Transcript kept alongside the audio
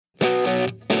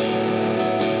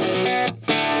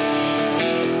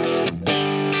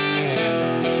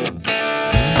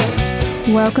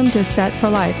Welcome to Set for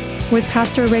Life with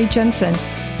Pastor Ray Jensen.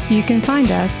 You can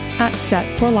find us at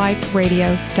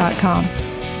setforliferadio.com.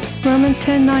 Romans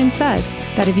 10:9 says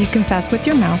that if you confess with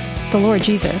your mouth the Lord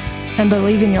Jesus and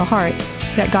believe in your heart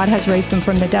that God has raised him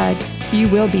from the dead, you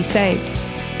will be saved.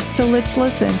 So let's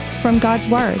listen from God's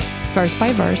Word, verse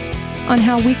by verse, on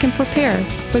how we can prepare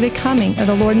for the coming of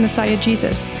the Lord and Messiah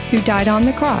Jesus, who died on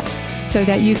the cross so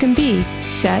that you can be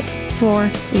set for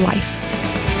life.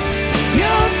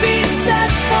 You'll be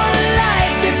set for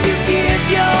life if you give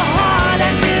your heart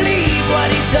and believe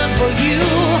what he's done for you.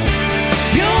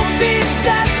 You'll be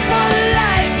set for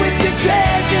life with your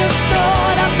treasure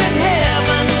stored up in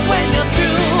heaven when you're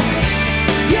through.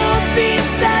 You'll be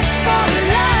set for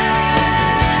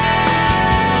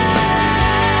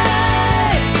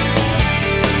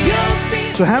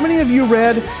life. So how many of you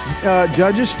read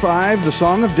Judges 5, the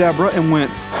Song of Deborah, and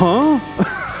went, huh?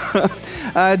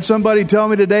 I had somebody tell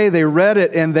me today they read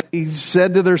it and they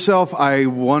said to themselves, I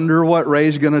wonder what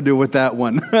Ray's going to do with that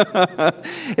one.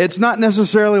 It's not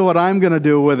necessarily what I'm going to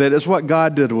do with it. It's what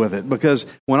God did with it. Because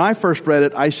when I first read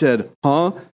it, I said,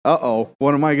 huh? Uh-oh,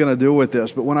 what am I going to do with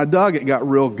this? But when I dug, it got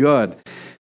real good.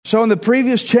 So in the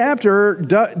previous chapter,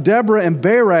 Deborah and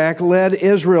Barak led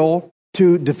Israel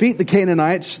to defeat the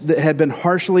Canaanites that had been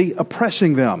harshly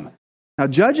oppressing them. Now,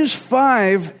 Judges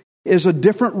 5 is a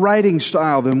different writing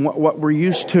style than what we're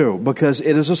used to, because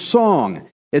it is a song.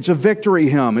 It's a victory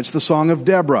hymn. It's the Song of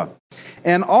Deborah.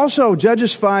 And also,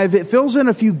 Judges 5, it fills in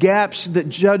a few gaps that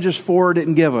Judges 4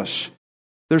 didn't give us.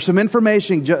 There's some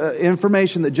information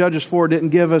that Judges 4 didn't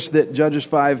give us that Judges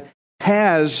 5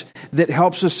 has that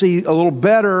helps us see a little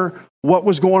better what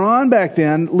was going on back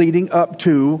then leading up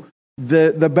to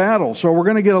the battle. So we're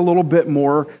going to get a little bit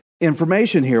more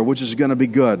information here, which is going to be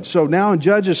good. So now in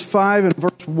Judges 5 and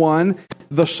verse 1,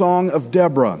 the Song of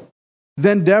Deborah.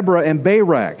 Then Deborah and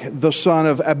Barak, the son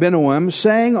of Abinoam,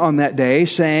 sang on that day,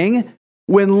 saying,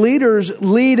 when leaders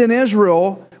lead in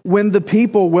Israel, when the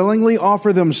people willingly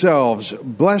offer themselves,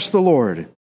 bless the Lord.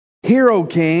 Hear, O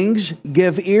kings,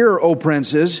 give ear, O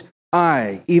princes.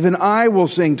 Even I will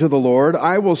sing to the Lord.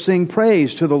 I will sing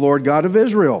praise to the Lord God of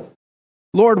Israel.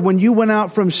 Lord, when you went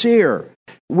out from Seir,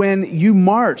 when you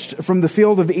marched from the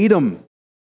field of Edom,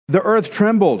 the earth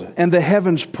trembled and the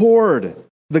heavens poured.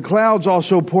 The clouds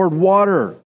also poured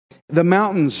water. The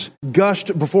mountains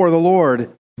gushed before the Lord,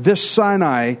 this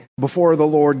Sinai before the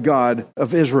Lord God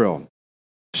of Israel.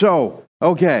 So,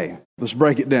 okay, let's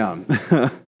break it down.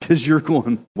 Because you're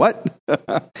going, what?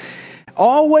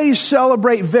 Always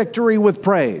celebrate victory with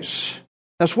praise.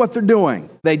 That's what they're doing.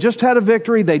 They just had a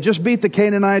victory. They just beat the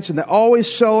Canaanites, and they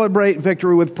always celebrate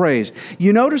victory with praise.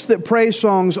 You notice that praise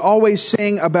songs always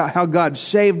sing about how God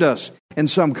saved us in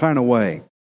some kind of way.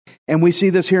 And we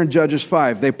see this here in Judges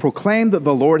 5. They proclaim that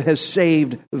the Lord has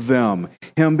saved them,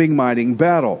 him being mighty in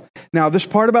battle. Now, this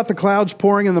part about the clouds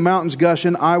pouring and the mountains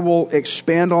gushing, I will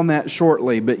expand on that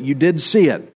shortly, but you did see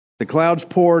it. The clouds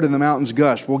poured and the mountains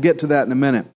gushed. We'll get to that in a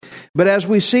minute. But as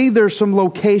we see, there's some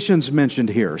locations mentioned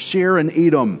here, Seir and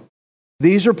Edom.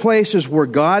 These are places where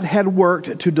God had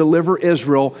worked to deliver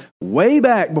Israel way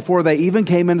back before they even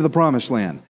came into the Promised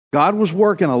Land. God was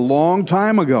working a long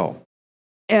time ago.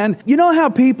 And you know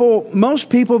how most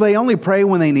people, they only pray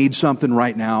when they need something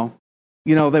right now.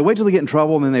 You know, they wait till they get in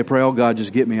trouble and then they pray, oh God,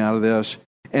 just get me out of this.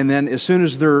 And then as soon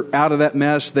as they're out of that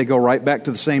mess, they go right back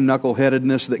to the same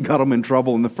knuckleheadedness that got them in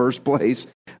trouble in the first place.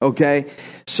 Okay?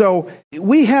 So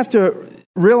we have to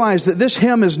realize that this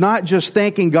hymn is not just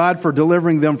thanking God for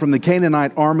delivering them from the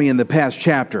Canaanite army in the past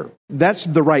chapter. That's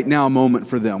the right now moment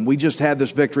for them. We just had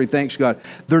this victory, thanks God.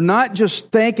 They're not just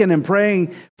thanking and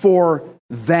praying for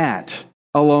that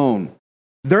alone.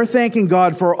 They're thanking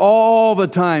God for all the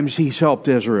times He's helped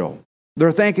Israel.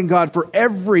 They're thanking God for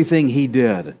everything He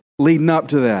did leading up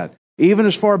to that, even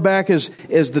as far back as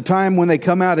the time when they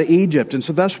come out of Egypt. And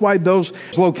so that's why those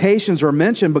locations are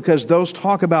mentioned, because those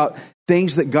talk about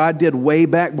things that God did way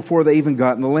back before they even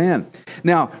got in the land.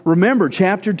 Now, remember,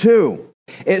 chapter 2,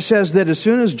 it says that as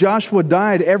soon as Joshua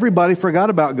died, everybody forgot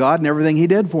about God and everything He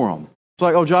did for them. It's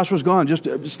like, oh, Joshua's gone.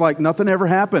 Just like nothing ever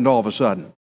happened all of a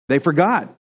sudden. They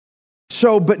forgot.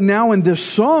 So, but now in this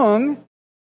song,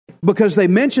 because they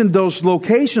mentioned those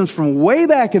locations from way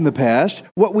back in the past,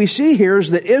 what we see here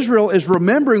is that Israel is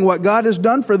remembering what God has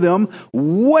done for them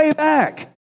way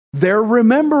back. They're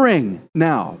remembering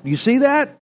now. You see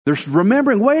that? They're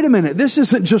remembering, wait a minute, this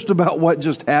isn't just about what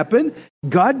just happened.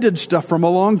 God did stuff from a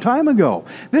long time ago.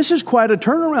 This is quite a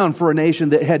turnaround for a nation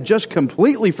that had just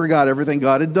completely forgot everything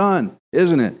God had done,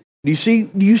 isn't it? Do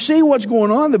you see what's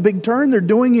going on, the big turn they're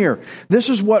doing here? This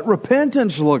is what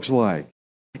repentance looks like.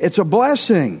 It's a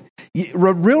blessing.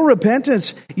 Real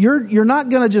repentance, you're not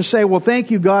going to just say, well,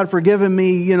 thank you, God, for giving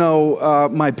me,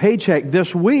 my paycheck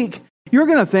this week. You're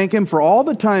going to thank Him for all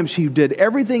the times He did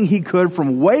everything He could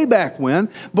from way back when,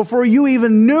 before you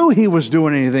even knew He was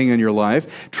doing anything in your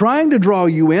life, trying to draw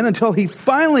you in until He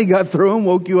finally got through and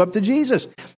woke you up to Jesus.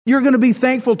 You're going to be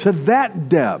thankful to that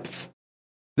depth.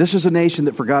 This is a nation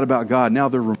that forgot about God. Now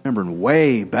they're remembering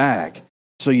way back.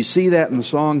 So you see that in the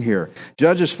song here.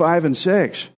 Judges 5 and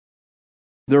 6.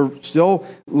 They're still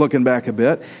looking back a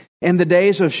bit. In the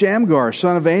days of Shamgar,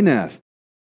 son of Anath,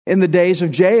 in the days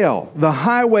of Jael, the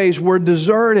highways were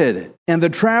deserted, and the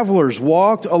travelers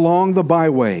walked along the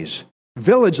byways.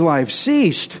 Village life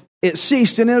ceased. It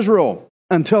ceased in Israel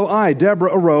until I,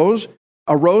 Deborah, arose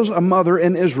a mother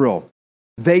in Israel.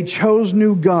 They chose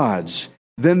new gods.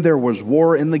 Then there was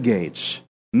war in the gates.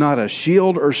 Not a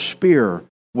shield or spear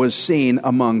was seen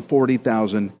among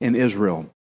 40,000 in Israel.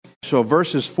 So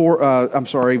verses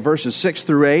 6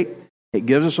 through 8, it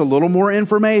gives us a little more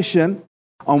information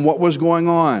on what was going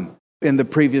on in the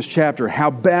previous chapter, how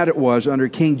bad it was under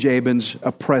King Jabin's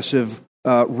oppressive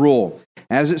rule.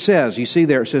 As it says, you see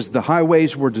there, it says, the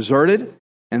highways were deserted,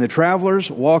 and the travelers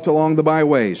walked along the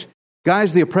byways.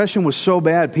 Guys, the oppression was so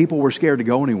bad, people were scared to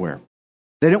go anywhere.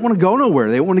 They didn't want to go nowhere.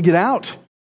 They didn't want to get out.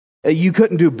 You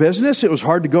couldn't do business. It was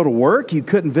hard to go to work. You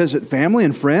couldn't visit family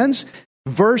and friends.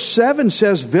 Verse 7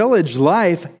 says village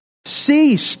life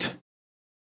ceased.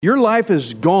 Your life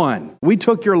is gone. We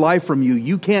took your life from you.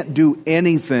 You can't do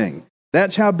anything.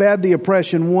 That's how bad the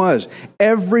oppression was.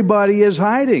 Everybody is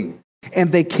hiding,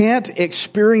 and they can't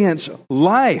experience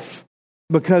life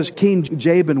because King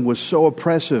Jabin was so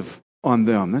oppressive on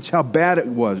them. That's how bad it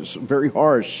was. Very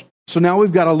harsh. So now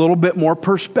we've got a little bit more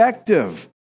perspective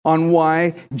on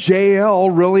why Jael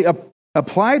really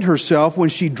applied herself when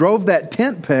she drove that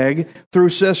tent peg through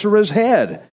Sisera's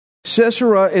head.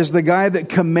 Sisera is the guy that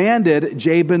commanded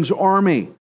Jabin's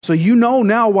army. So you know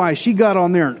now why she got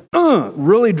on there and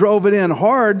really drove it in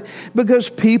hard, because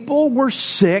people were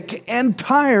sick and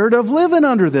tired of living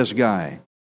under this guy.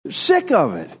 Sick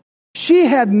of it. She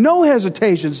had no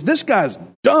hesitations. This guy's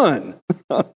done.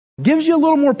 Gives you a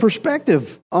little more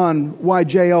perspective on why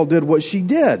Jael did what she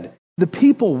did. The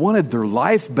people wanted their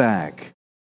life back.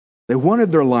 They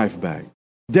wanted their life back.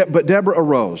 But Deborah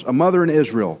arose, a mother in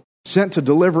Israel, sent to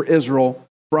deliver Israel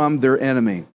from their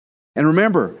enemy. And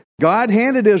remember, God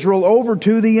handed Israel over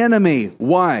to the enemy.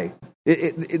 Why?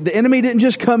 The enemy didn't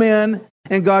just come in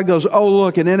and God goes, oh,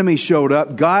 look, an enemy showed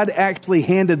up. God actually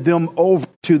handed them over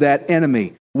to that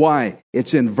enemy. Why?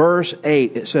 It's in verse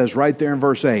 8. It says right there in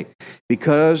verse 8,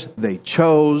 because they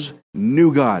chose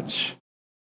new gods.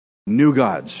 New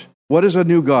gods. What is a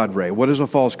new god, Ray? What is a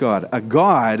false god?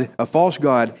 A false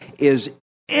god is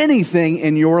anything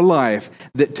in your life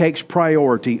that takes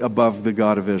priority above the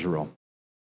God of Israel.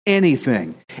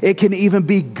 Anything. It can even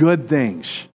be good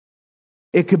things.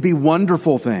 It could be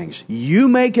wonderful things. You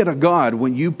make it a god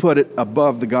when you put it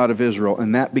above the God of Israel,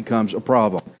 and that becomes a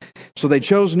problem. So they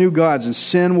chose new gods, and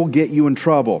sin will get you in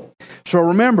trouble. So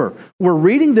remember, we're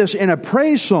reading this in a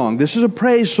praise song. This is a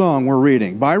praise song we're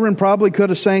reading. Byron probably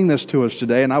could have sang this to us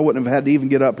today, and I wouldn't have had to even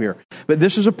get up here. But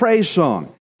this is a praise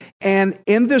song. And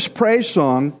in this praise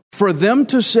song, for them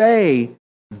to say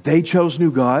they chose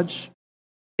new gods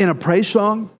in a praise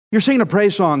song, you're singing a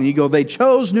praise song and you go, they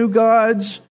chose new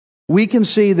gods. We can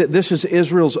see that this is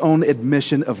Israel's own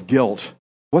admission of guilt.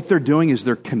 What they're doing is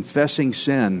they're confessing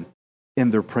sin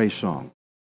in their praise song.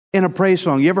 In a praise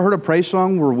song, you ever heard a praise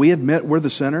song where we admit we're the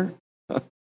sinner?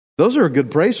 Those are a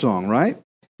good praise song, right?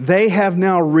 They have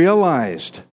now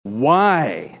realized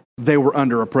why they were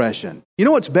under oppression. You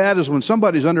know what's bad is when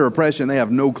somebody's under oppression, they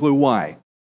have no clue why.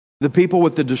 The people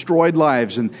with the destroyed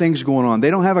lives and things going on, they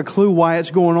don't have a clue why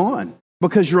it's going on.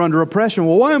 Because you're under oppression.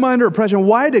 Well, why am I under oppression?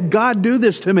 Why did God do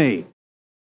this to me?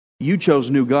 You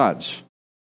chose new gods.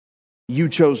 You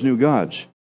chose new gods.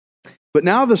 But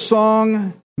now the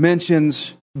song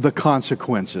mentions the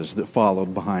consequences that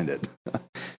followed behind it.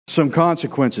 Some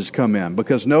consequences come in.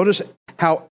 Because notice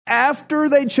how after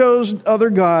they chose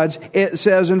other gods, it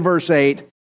says in verse 8,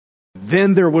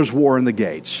 then there was war in the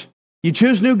gates. You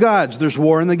choose new gods, there's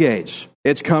war in the gates.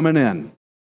 It's coming in.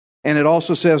 And it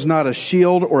also says not a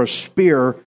shield or a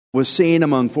spear was seen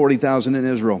among 40,000 in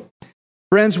Israel.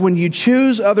 Friends, when you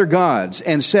choose other gods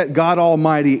and set God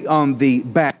Almighty on the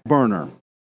back burner,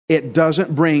 it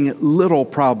doesn't bring little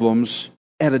problems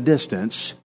at a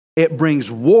distance. It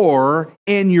brings war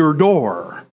in your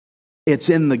door. It's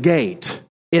in the gate.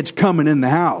 It's coming in the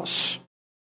house.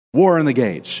 War in the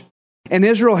gates. And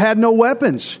Israel had no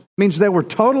weapons. It means they were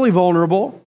totally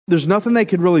vulnerable. There's nothing they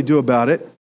could really do about it.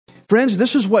 Friends,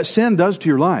 this is what sin does to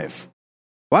your life.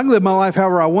 Well, I can live my life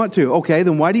however I want to. Okay,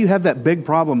 then why do you have that big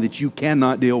problem that you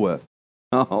cannot deal with?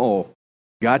 Oh,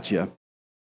 gotcha.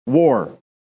 War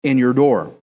in your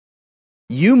door.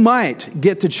 You might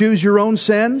get to choose your own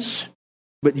sins,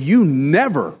 but you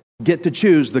never get to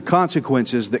choose the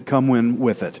consequences that come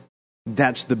with it.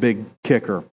 That's the big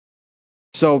kicker.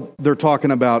 So they're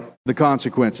talking about the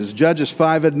consequences. Judges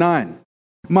 5:9.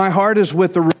 My heart is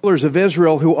with the rulers of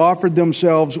Israel who offered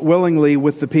themselves willingly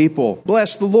with the people.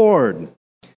 Bless the Lord.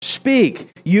 Speak,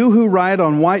 you who ride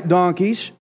on white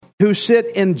donkeys, who sit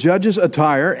in judges'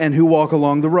 attire and who walk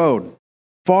along the road.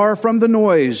 Far from the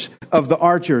noise of the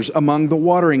archers among the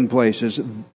watering places,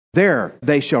 there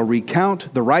they shall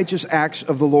recount the righteous acts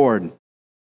of the Lord,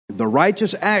 the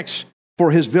righteous acts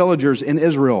for his villagers in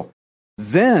Israel.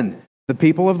 Then the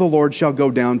people of the Lord shall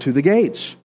go down to the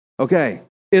gates. Okay,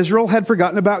 Israel had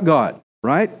forgotten about God,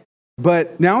 right?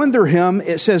 But now in their hymn,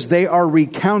 it says they are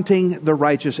recounting the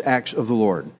righteous acts of the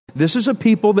Lord. This is a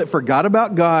people that forgot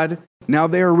about God. Now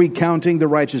they are recounting the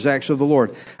righteous acts of the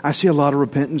Lord. I see a lot of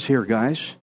repentance here,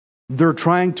 guys. They're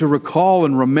trying to recall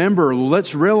and remember.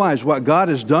 Let's realize what God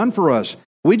has done for us.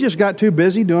 We just got too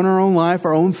busy doing our own life,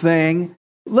 our own thing.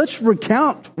 Let's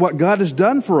recount what God has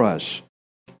done for us.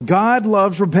 God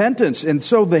loves repentance. And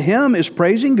so the hymn is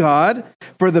praising God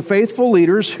for the faithful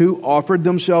leaders who offered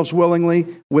themselves willingly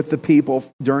with the people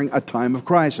during a time of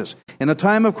crisis. In a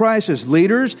time of crisis,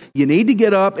 leaders, you need to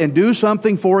get up and do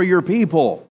something for your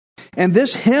people. And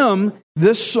this hymn,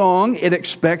 this song, it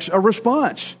expects a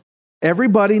response.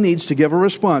 Everybody needs to give a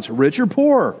response, rich or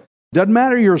poor. Doesn't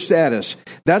matter your status.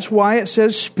 That's why it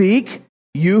says, speak,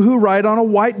 you who ride on a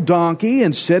white donkey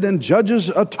and sit in judge's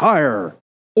attire.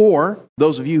 Or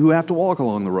those of you who have to walk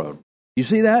along the road. You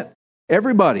see that?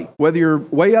 Everybody, whether you're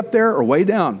way up there or way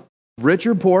down, rich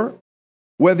or poor,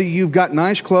 whether you've got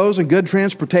nice clothes and good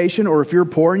transportation, or if you're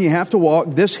poor and you have to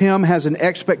walk, this hymn has an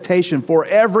expectation for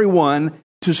everyone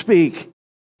to speak.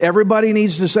 Everybody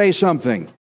needs to say something.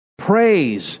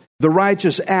 Praise the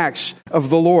righteous acts of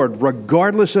the Lord,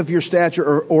 regardless of your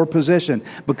stature or position,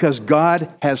 because God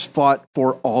has fought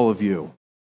for all of you.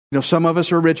 You know, some of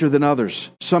us are richer than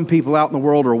others. Some people out in the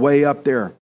world are way up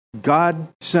there. God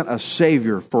sent a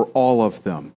Savior for all of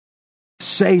them.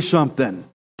 Say something.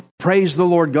 Praise the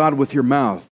Lord God with your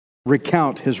mouth.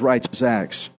 Recount his righteous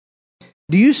acts.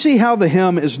 Do you see how the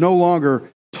hymn is no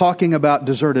longer talking about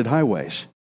deserted highways?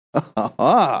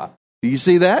 Do you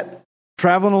see that?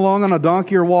 Traveling along on a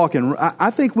donkey or walking. I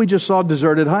think we just saw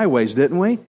deserted highways, didn't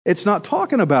we? It's not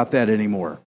talking about that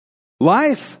anymore.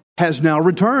 Life has now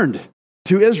returned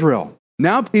to Israel.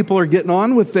 Now people are getting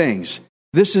on with things.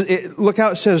 Look how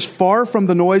it says, far from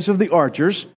the noise of the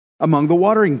archers among the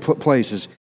watering places.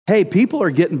 Hey, people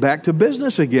are getting back to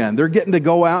business again. They're getting to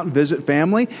go out and visit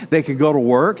family. They can go to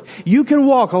work. You can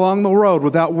walk along the road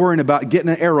without worrying about getting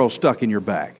an arrow stuck in your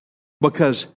back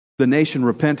because the nation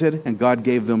repented and God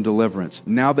gave them deliverance.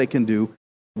 Now they can do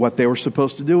what they were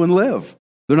supposed to do and live.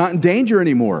 They're not in danger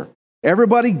anymore.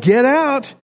 Everybody get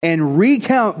out and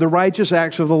recount the righteous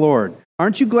acts of the Lord.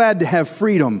 Aren't you glad to have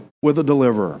freedom with a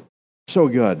deliverer? So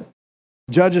good.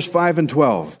 Judges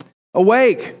 5:12.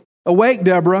 Awake, awake,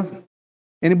 Deborah.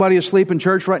 Anybody asleep in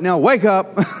church right now? Wake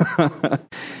up.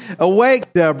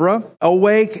 Awake, Deborah.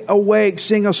 Awake, awake,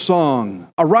 sing a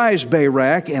song. Arise,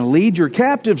 Barak, and lead your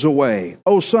captives away,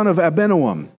 O son of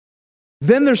Abinoam.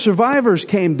 Then their survivors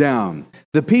came down,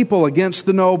 the people against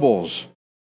the nobles.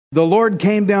 The Lord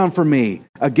came down for me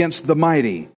against the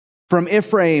mighty. From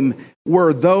Ephraim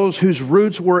were those whose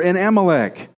roots were in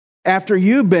Amalek. After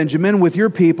you, Benjamin, with your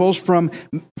peoples, from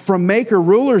Maker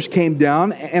rulers came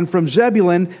down, and from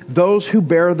Zebulun, those who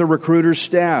bear the recruiter's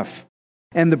staff.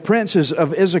 And the princes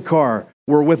of Issachar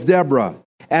were with Deborah.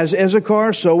 As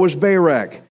Issachar, so was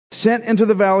Barak. Sent into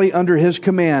the valley under his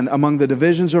command among the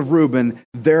divisions of Reuben,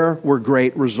 there were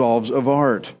great resolves of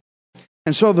heart.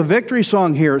 And so the victory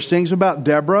song here sings about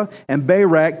Deborah and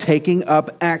Barak taking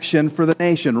up action for the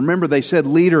nation. Remember, they said,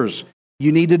 leaders,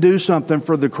 you need to do something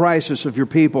for the crisis of your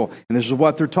people. And this is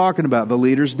what they're talking about. The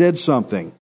leaders did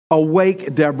something.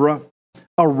 Awake, Deborah.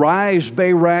 Arise,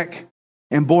 Barak.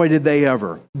 And boy, did they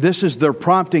ever. This is their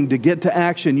prompting to get to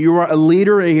action. You are a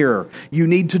leader here. You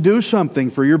need to do something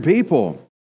for your people.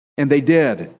 And they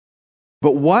did.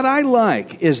 But what I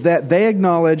like is that they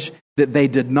acknowledge that they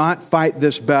did not fight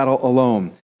this battle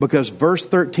alone. Because verse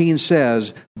 13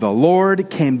 says, the Lord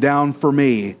came down for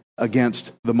me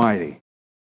against the mighty.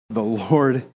 The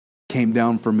Lord came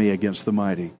down for me against the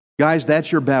mighty. Guys,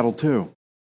 that's your battle too.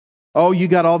 Oh, you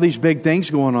got all these big things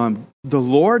going on. The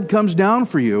Lord comes down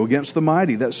for you against the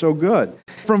mighty. That's so good.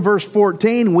 From verse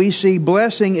 14, we see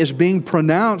blessing is being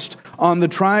pronounced on the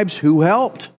tribes who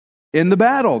helped. in the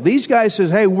battle. These guys says,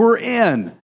 hey, we're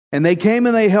in. And they came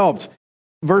and they helped.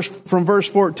 From verse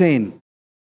 14.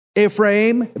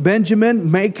 Ephraim,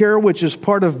 Benjamin, Machir, which is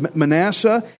part of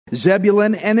Manasseh,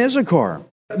 Zebulun, and Issachar.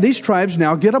 These tribes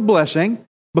now get a blessing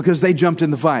because they jumped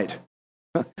in the fight.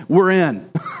 We're in.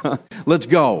 Let's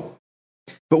go.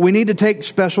 But we need to take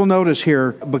special notice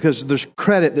here because there's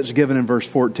credit that's given in verse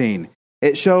 14.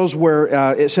 It shows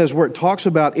where it talks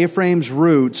about Ephraim's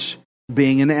roots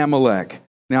being in Amalek.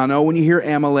 Now, I know when you hear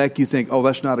Amalek, you think, oh,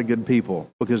 that's not a good people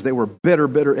because they were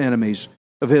bitter enemies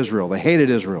of Israel. They hated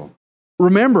Israel.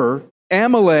 Remember,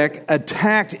 Amalek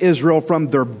attacked Israel from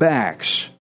their backs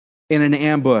in an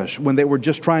ambush when they were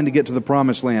just trying to get to the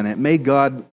promised land. It made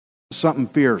God something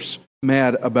fierce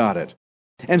mad about it.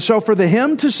 And so for the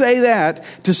hymn to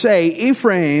say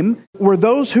Ephraim were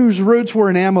those whose roots were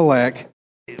in Amalek,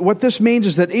 what this means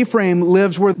is that Ephraim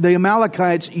lives where the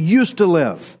Amalekites used to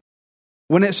live.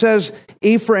 When it says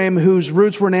Ephraim whose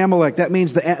roots were in Amalek, that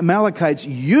means the Amalekites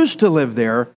used to live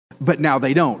there, but now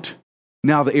they don't.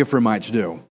 Now the Ephraimites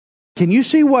do. Can you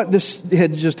see what this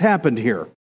had just happened here?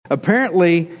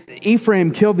 Apparently,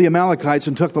 Ephraim killed the Amalekites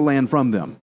and took the land from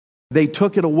them. They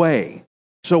took it away.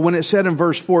 So when it said in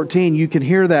verse 14, you can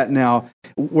hear that now,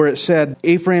 where it said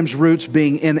Ephraim's roots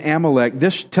being in Amalek.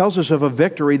 This tells us of a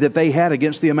victory that they had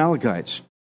against the Amalekites.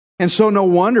 And so no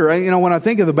wonder, when I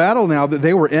think of the battle now, that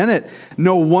they were in it,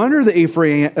 no wonder the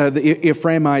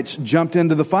Ephraimites jumped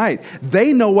into the fight.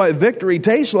 They know what victory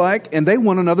tastes like, and they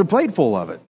want another plateful of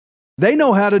it. They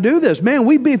know how to do this. Man,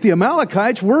 we beat the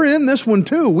Amalekites. We're in this one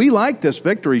too. We like this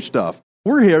victory stuff.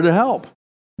 We're here to help.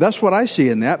 That's what I see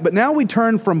in that. But now we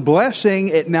turn from blessing,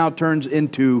 it now turns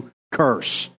into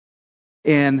curse.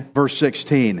 In verse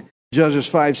 16, Judges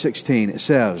 5:16, it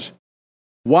says,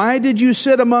 why did you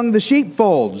sit among the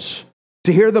sheepfolds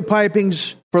to hear the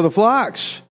pipings for the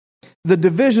flocks? The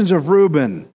divisions of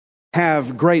Reuben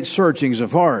have great searchings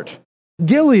of heart.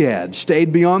 Gilead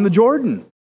stayed beyond the Jordan.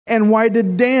 And why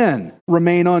did Dan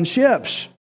remain on ships?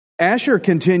 Asher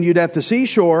continued at the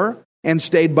seashore and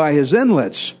stayed by his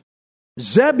inlets.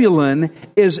 Zebulun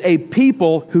is a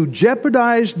people who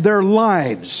jeopardized their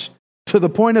lives to the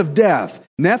point of death.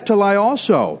 Naphtali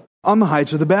also on the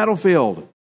heights of the battlefield.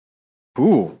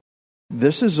 Ooh,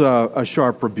 this is a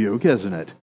sharp rebuke, isn't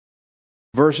it?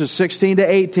 Verses 16 to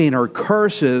 18 are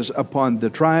curses upon the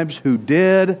tribes who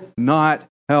did not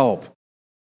help.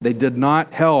 They did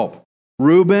not help.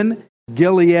 Reuben,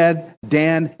 Gilead,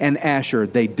 Dan, and Asher,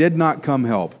 they did not come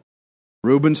help.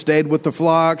 Reuben stayed with the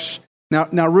flocks.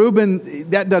 Now Reuben,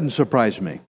 that doesn't surprise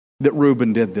me that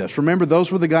Reuben did this. Remember,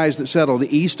 those were the guys that settled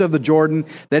east of the Jordan.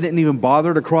 They didn't even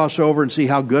bother to cross over and see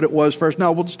how good it was first.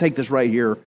 No, we'll just take this right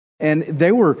here. And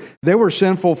they were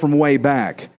sinful from way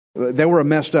back. They were a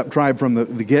messed up tribe from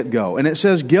the get-go. And it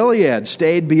says Gilead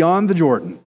stayed beyond the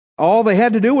Jordan. All they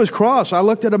had to do was cross. I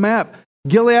looked at a map.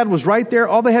 Gilead was right there.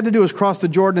 All they had to do was cross the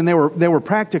Jordan, and they were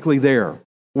practically there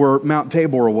where Mount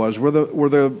Tabor was, where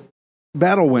the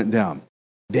battle went down.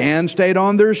 Dan stayed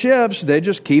on their ships. They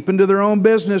just keeping to their own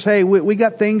business. Hey, we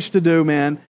got things to do,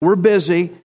 man. We're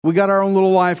busy. We got our own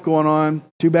little life going on.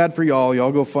 Too bad for y'all.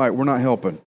 Y'all go fight. We're not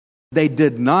helping. They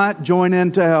did not join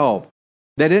in to help.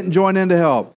 They didn't join in to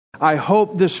help. I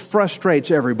hope this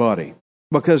frustrates everybody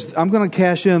because I'm going to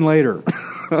cash in later.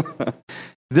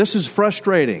 This is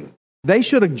frustrating. They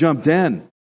should have jumped in.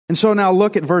 And so now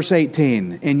look at verse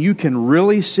 18, and you can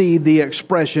really see the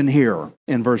expression here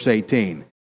in verse 18.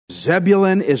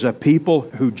 Zebulun is a people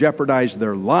who jeopardize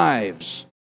their lives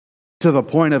to the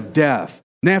point of death.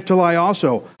 Naphtali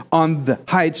also on the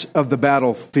heights of the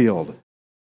battlefield.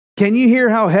 Can you hear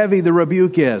how heavy the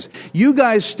rebuke is? You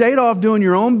guys stayed off doing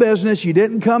your own business. You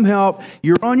didn't come help.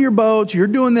 You're on your boats. You're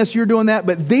doing this. You're doing that.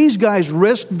 But these guys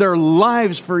risked their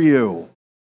lives for you.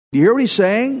 Do you hear what he's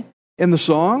saying in the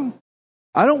song?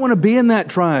 I don't want to be in that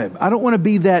tribe. I don't want to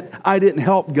be that I didn't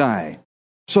help guy.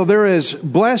 So there is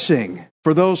blessing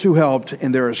for those who helped,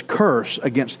 and there is curse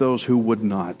against those who would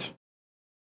not.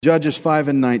 Judges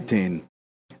 5:19.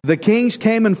 The kings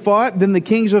came and fought, then the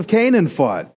kings of Canaan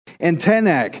fought, and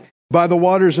Tanakh by the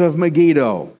waters of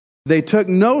Megiddo. They took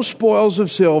no spoils of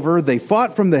silver. They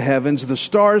fought from the heavens, the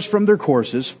stars from their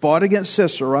courses, fought against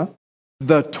Sisera.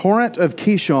 The torrent of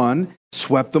Kishon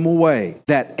swept them away.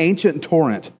 That ancient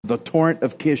torrent, the torrent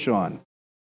of Kishon.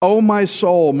 O my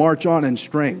soul, march on in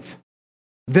strength.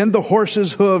 Then the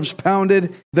horses' hooves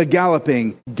pounded the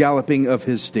galloping of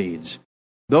his steeds.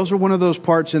 Those are one of those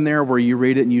parts in there where you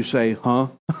read it and you say, huh?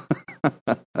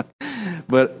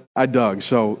 But I dug,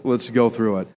 so let's go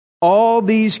through it. all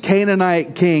these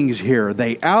Canaanite kings here,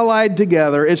 they allied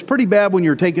together. It's pretty bad when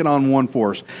you're taking on one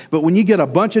force. But when you get a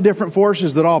bunch of different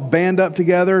forces that all band up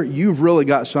together, you've really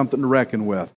got something to reckon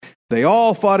with. They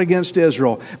all fought against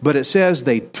Israel, but it says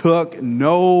they took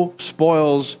no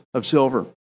spoils of silver.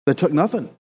 They took nothing.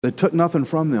 They took nothing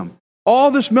from them.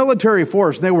 All this military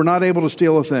force, they were not able to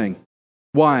steal a thing.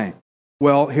 Why?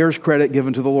 Well, here's credit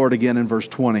given to the Lord again in verse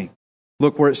 20.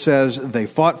 Look where it says, they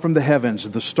fought from the heavens,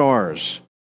 the stars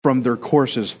from their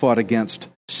courses fought against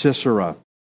Sisera.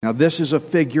 Now, this is a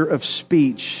figure of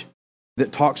speech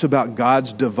that talks about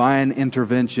God's divine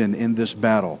intervention in this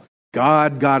battle.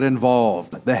 God got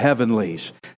involved. The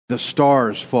heavenlies, the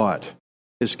stars fought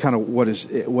is kind of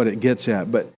what it gets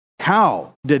at. But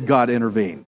how did God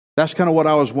intervene? That's kind of what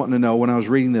I was wanting to know when I was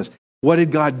reading this. What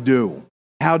did God do?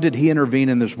 How did he intervene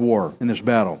in this war, in this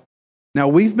battle? Now,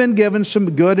 we've been given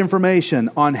some good information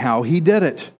on how he did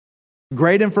it.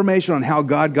 Great information on how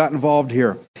God got involved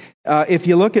here. If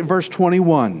you look at verse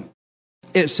 21,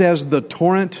 it says the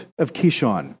torrent of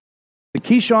Kishon. The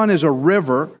Kishon is a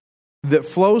river that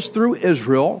flows through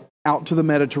Israel out to the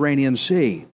Mediterranean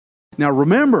Sea. Now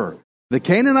remember, the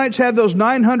Canaanites had those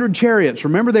 900 chariots.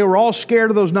 Remember, they were all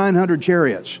scared of those 900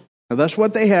 chariots. Now that's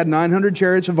what they had, 900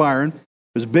 chariots of iron.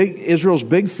 It was Israel's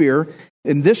big fear.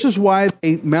 And this is why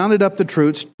they mounted up the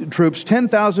troops,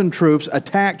 10,000 troops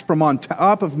attacked from on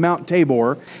top of Mount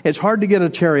Tabor. It's hard to get a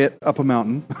chariot up a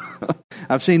mountain.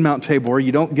 I've seen Mount Tabor.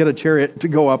 You don't get a chariot to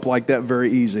go up like that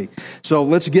very easy. So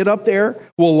let's get up there.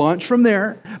 We'll launch from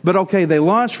there. But okay, they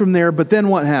launched from there, but then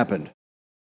what happened?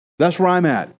 That's where I'm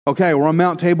at. Okay, we're on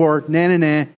Mount Tabor,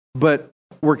 but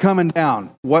we're coming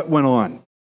down. What went on?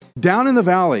 Down in the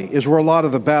valley is where a lot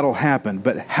of the battle happened,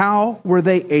 but how were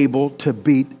they able to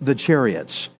beat the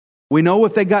chariots? We know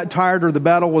if they got tired or the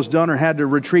battle was done or had to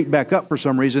retreat back up for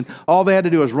some reason, all they had to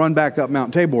do was run back up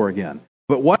Mount Tabor again.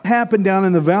 But what happened down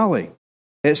in the valley?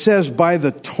 It says, by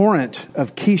the torrent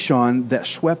of Kishon that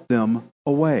swept them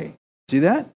away. See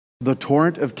that? The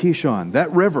torrent of Kishon,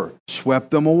 that river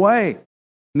swept them away.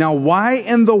 Now, why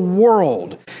in the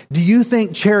world do you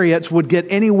think chariots would get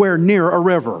anywhere near a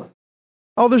river?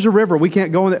 Oh, there's a river. We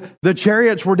can't go in there. The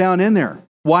chariots were down in there.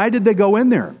 Why did they go in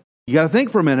there? You got to think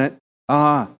for a minute.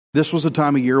 This was the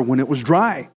time of year when it was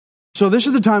dry. So this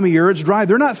is the time of year it's dry.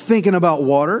 They're not thinking about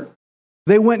water.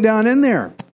 They went down in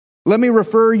there. Let me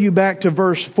refer you back to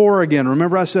verse 4 again.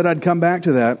 Remember I said I'd come back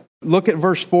to that. Look at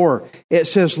verse 4. It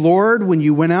says, Lord, when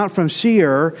you went out from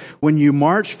Seir, when you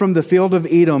marched from the field of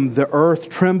Edom, the earth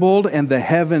trembled and the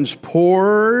heavens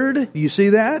poured. You see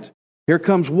that? Here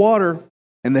comes water.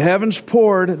 And the heavens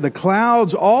poured, the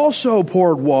clouds also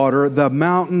poured water, the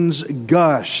mountains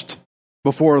gushed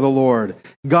before the Lord.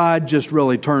 God just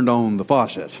really turned on the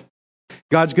faucet.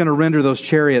 God's going to render those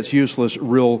chariots useless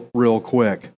real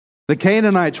quick. The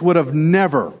Canaanites would have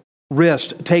never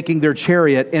risked taking their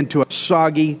chariot into a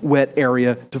soggy, wet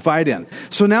area to fight in.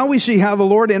 So now we see how the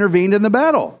Lord intervened in the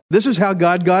battle. This is how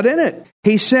God got in it.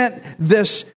 He sent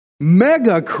this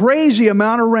mega crazy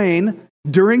amount of rain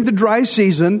during the dry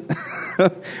season,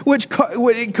 which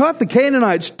caught the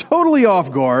Canaanites totally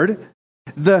off guard.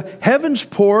 The heavens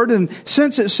poured, and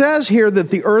since it says here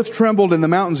that the earth trembled and the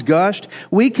mountains gushed,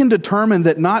 we can determine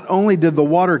that not only did the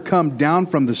water come down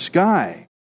from the sky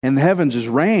and the heavens as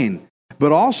rain,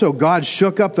 but also God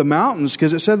shook up the mountains,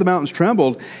 because it said the mountains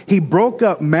trembled. He broke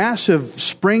up massive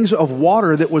springs of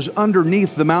water that was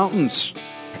underneath the mountains,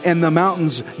 and the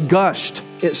mountains gushed,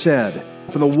 it said.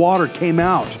 The water came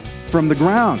out from the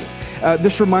ground.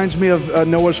 This reminds me of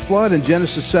Noah's flood in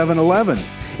Genesis 7:11.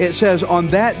 It says, on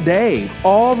that day,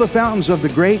 all the fountains of the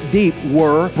great deep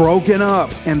were broken up,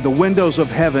 and the windows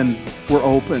of heaven were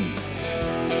open.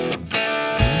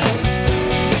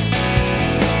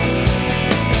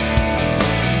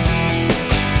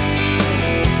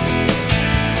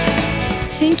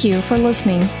 Thank you for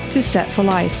listening to Set for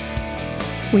Life.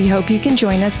 We hope you can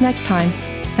join us next time,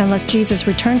 unless Jesus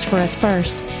returns for us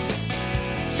first.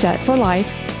 Set for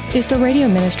Life is the radio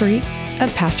ministry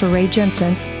of Pastor Ray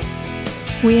Jensen.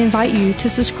 We invite you to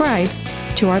subscribe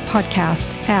to our podcast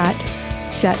at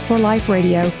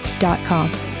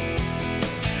setforliferadio.com.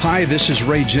 Hi, this is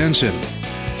Ray Jensen.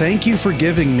 Thank you for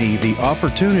giving me the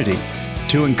opportunity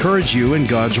to encourage you in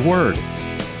God's Word.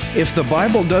 If the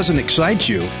Bible doesn't excite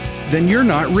you, then you're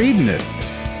not reading it.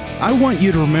 I want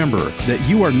you to remember that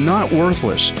you are not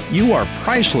worthless. You are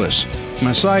priceless.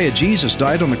 Messiah Jesus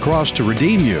died on the cross to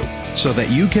redeem you so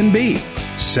that you can be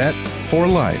set for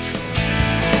life.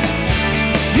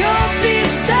 You'll be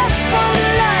set for